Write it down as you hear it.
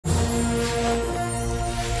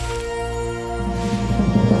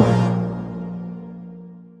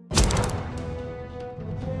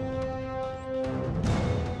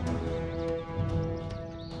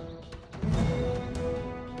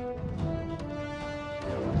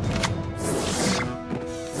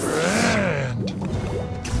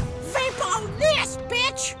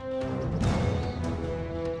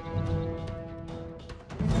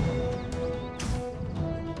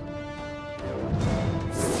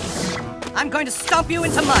I'm going to stomp you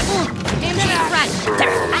into mud. Timmy, run.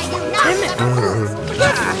 I do not.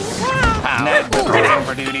 Pow.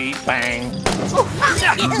 For duty. Bang.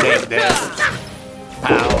 Take this.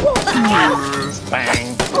 Pow.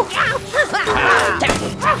 Bang. Pow.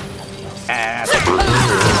 Ass.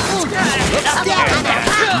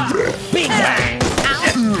 Big Bang.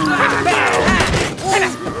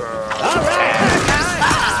 All right.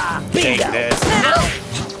 Take this.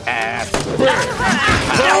 Ass.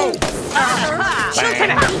 Pow. Bang.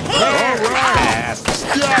 Ass.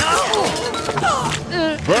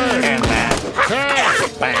 And that.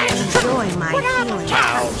 Bang. Enjoy my healing.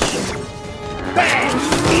 Pow. Bang.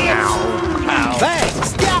 Pow. Bang.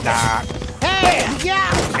 Stop it. Hey.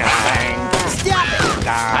 Yeah. Bang. Stop it.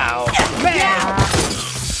 Pow. Bang.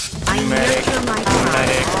 I nurture my pride.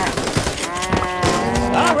 Medic.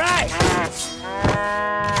 All right.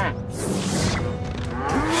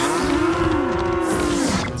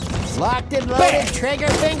 Locked and loaded, trigger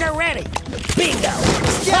finger ready. Bingo!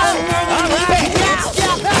 Stop! All right!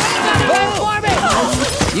 Stop! Wait for me!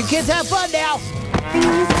 You kids have fun now.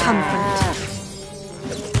 Feel comfort.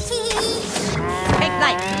 Take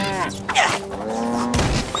light.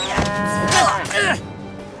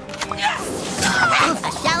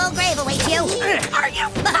 A shallow grave awaits you. Are you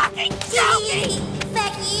fucking joking?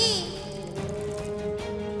 Becky.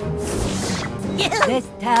 This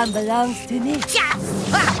town belongs to me.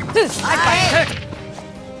 I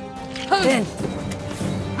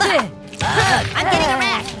fight I'm getting a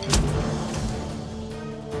rash.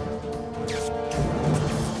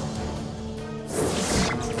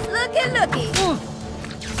 Looky.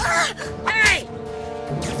 Hey!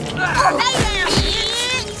 Lay down,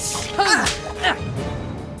 bitch.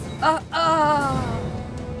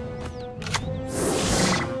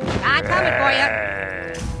 I'm coming for you.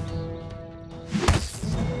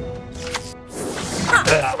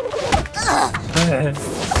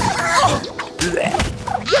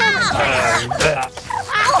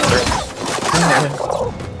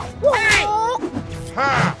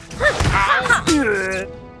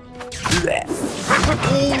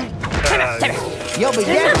 You'll be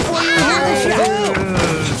dead before you hear the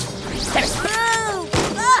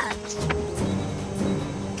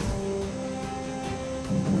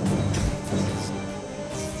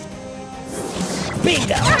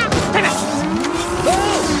Bingo!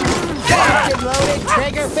 Locked and loaded,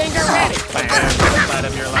 trigger finger ready. Bang. Out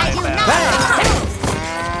of your life.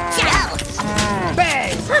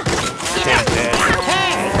 Bang! Take this.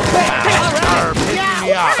 Hey! Bang! All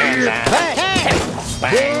right! And that. Bang!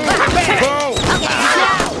 Bang.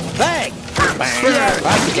 Bang! Bang. I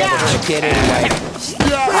can get with a kid anyway.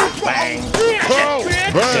 Bang.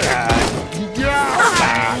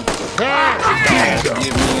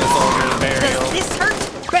 Give me a soldier's burial. This hurt.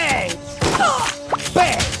 Bang!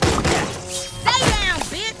 Bang! Lay down,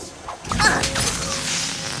 bitch.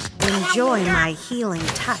 Enjoy my healing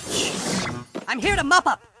touch. I'm here to mop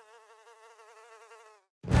up.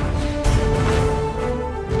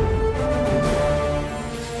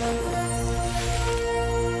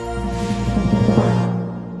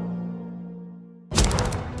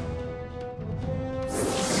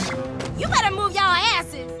 You better move your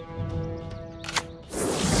asses.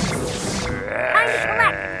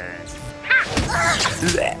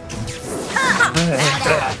 Lay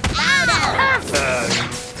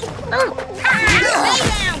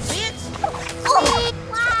down, bitch.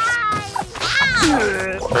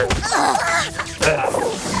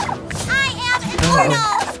 I am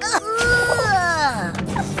immortal.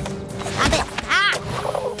 Stop it.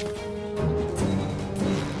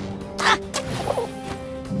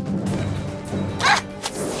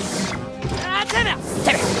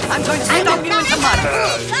 I'm going to stomp you into mud.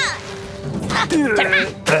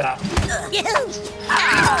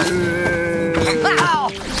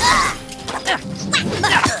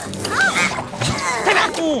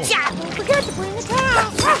 Forgot to bring the towel.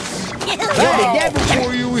 You'll be dead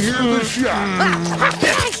before you hear the shot.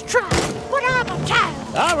 Nice try, but I'm a child.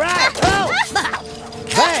 All right! Oh!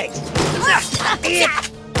 Bang!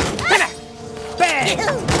 Bang!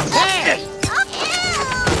 Bang!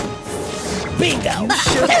 Bingo!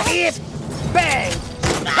 It! Bang!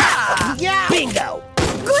 Bingo!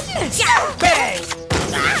 Goodness! Bang!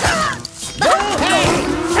 Hey!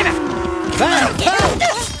 Bang!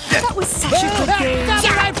 That was such a good game. Stop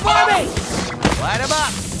it right for me! Light him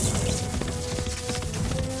up!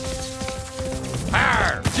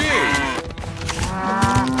 Gee!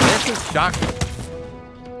 This is shocking.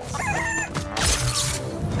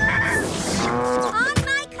 On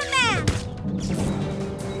my command.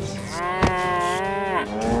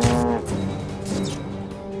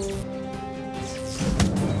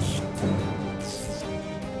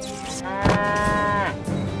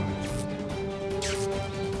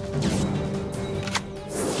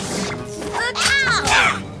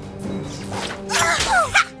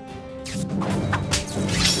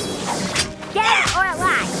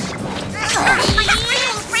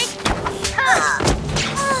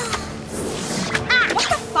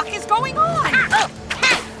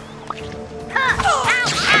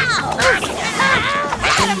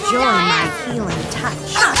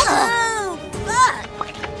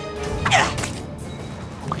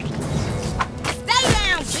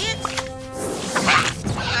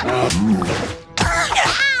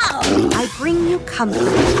 company.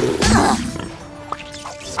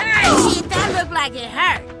 Shit, that looked like it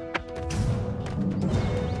hurt.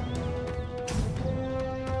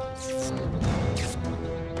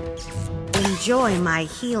 Enjoy my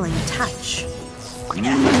healing touch.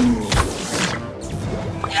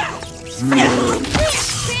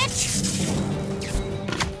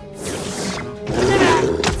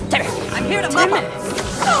 I'm here to mop up.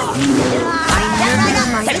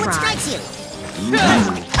 See what strikes you.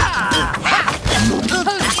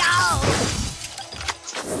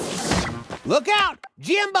 Look out!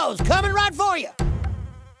 Jimbo's coming right for you!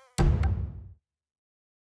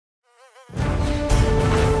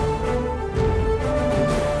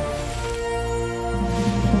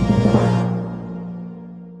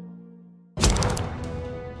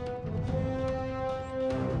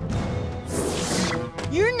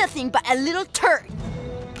 You're nothing but a little turd.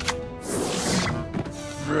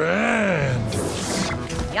 Friend.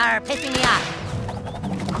 You're pissing me off.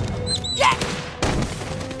 Yeah.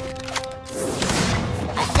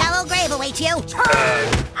 A shallow grave awaits you.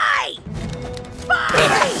 Aye.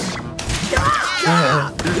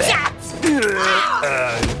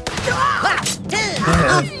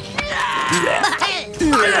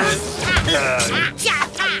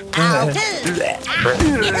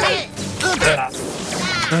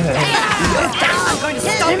 I'm going to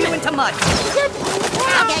stomp you into mud.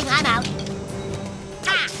 Okay, I'm out.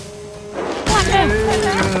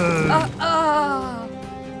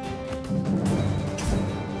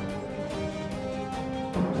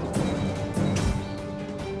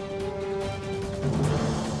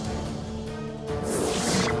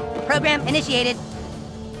 Program initiated.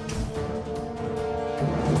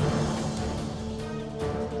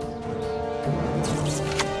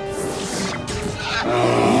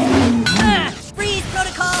 Freeze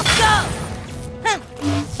protocol, go!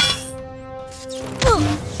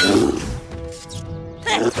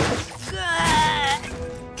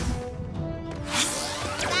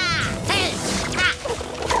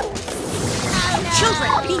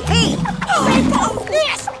 Children, behave!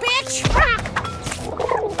 This, bitch!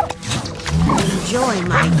 Enjoy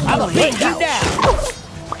my I'll healing hit you touch. down!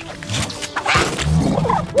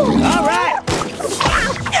 All right!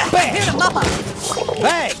 Bang! Here to mop up.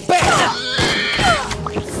 Bang! Bang!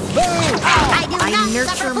 Boom! I do I not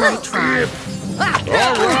nurture suffer my fools. tribe.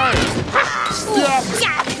 All right. Stop.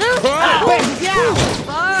 Bang! Yeah!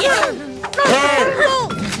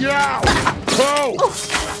 Yeah. Oh.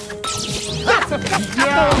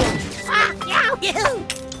 Yeah.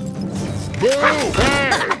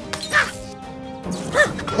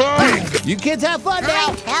 You kids have fun now!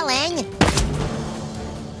 I'm telling.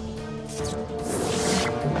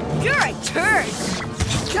 You're a turd.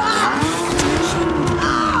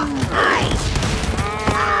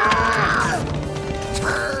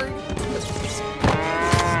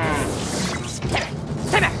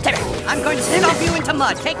 Timmy, I'm going to stomp you into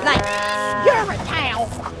mud. Take light. You're a towel.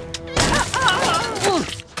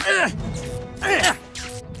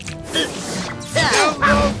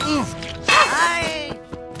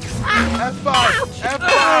 F5. F5.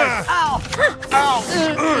 Ow. Ow.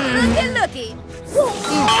 Looky.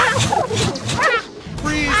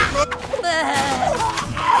 Freeze.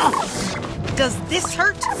 Does this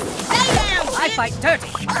hurt? Stay down, I fight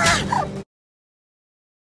dirty!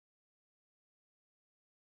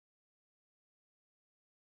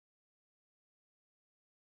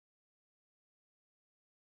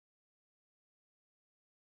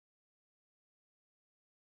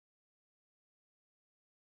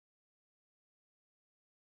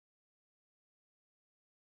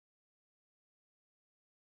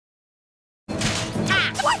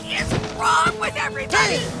 What is wrong with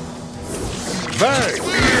everybody? Bang.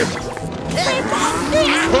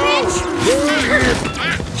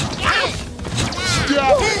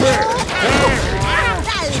 Stop it.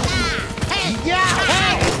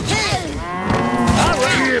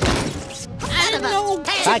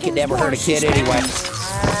 I could never hurt a kid anyway.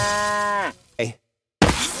 Hey.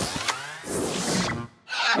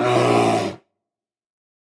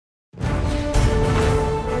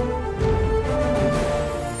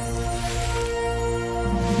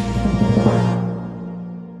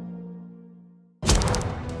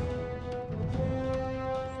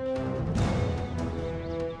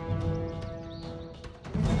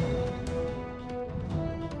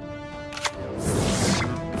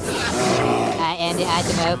 I am the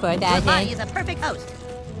Osmo 4000. Your body is a perfect host.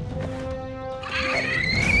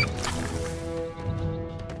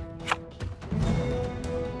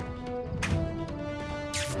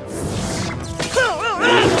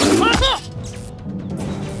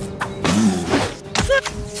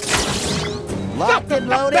 Locked and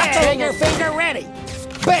loaded. Trigger finger ready.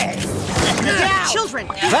 Bang! Children,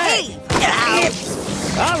 Bang! behave!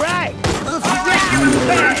 All right.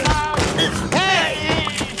 Bang! Hey!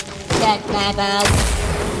 Get my bug.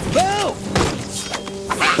 Boom!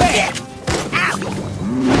 Bang!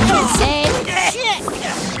 Save.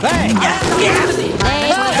 Bang!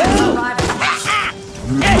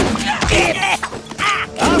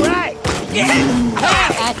 All right.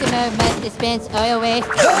 Atomo must dispense oil waste.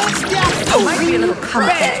 Might be a little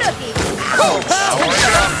comfort.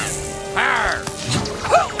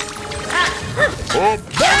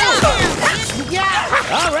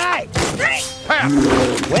 All right.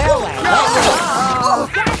 Well,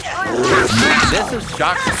 This is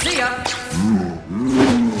shock. See ya.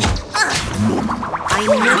 I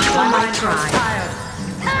know my tribe.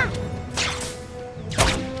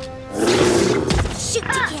 Shoot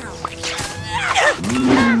to kill.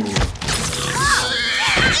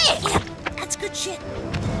 That's good shit.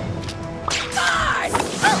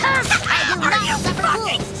 Are you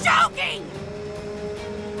fucking joking?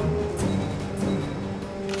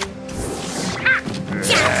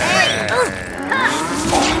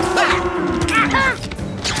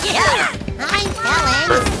 I'm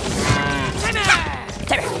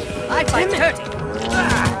telling. I fight dirty.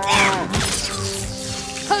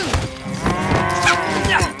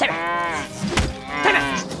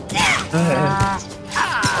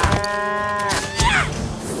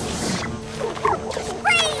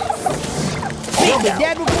 you'll be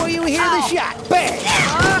dead before you hear the shot. Bang!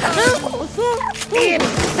 In.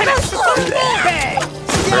 Bang!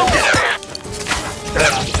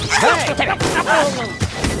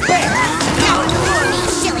 Bang!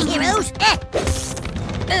 Silly heroes.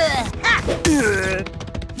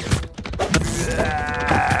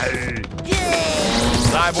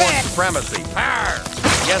 Cyborg supremacy. Power.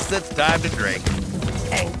 Guess it's time to drink.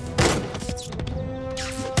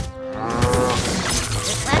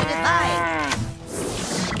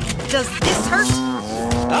 Does this hurt?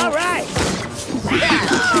 All right.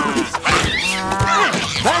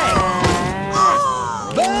 Bang!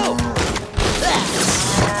 Boom!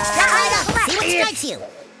 See what strikes you.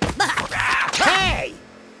 Hey!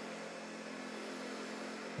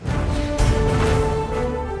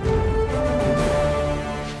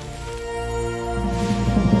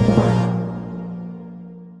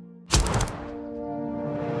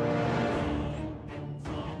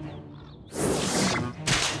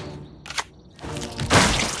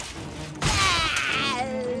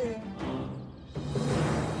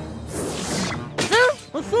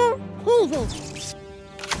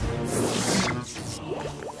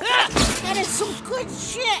 That is some good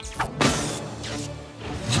shit.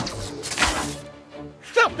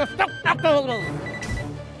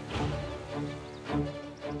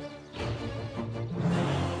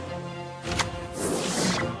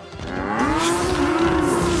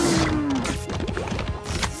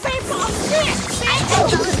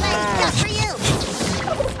 Just for you.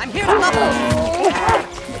 I'm here to level.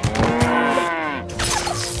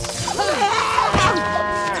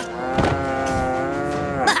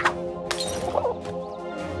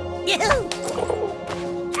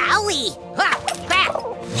 Owie!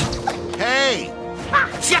 Hey!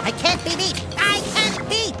 I can't be beat! I can't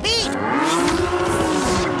be beat!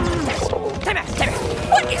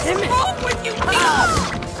 What is wrong with you people?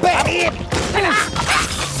 Bang!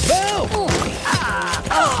 Boom!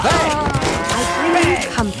 Bang!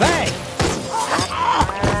 Come Bang!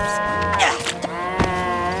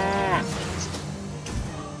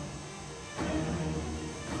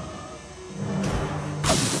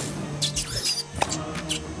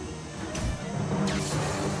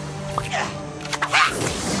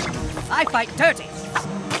 I fight dirty.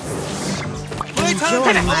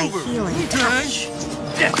 enjoy my healing touch.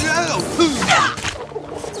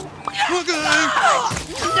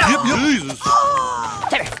 Jesus.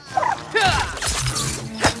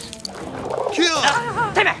 Kill.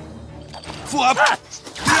 Flop.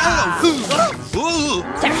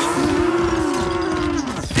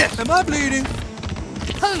 Am I bleeding?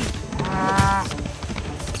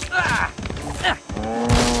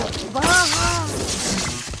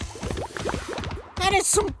 That is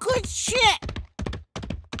some good shit!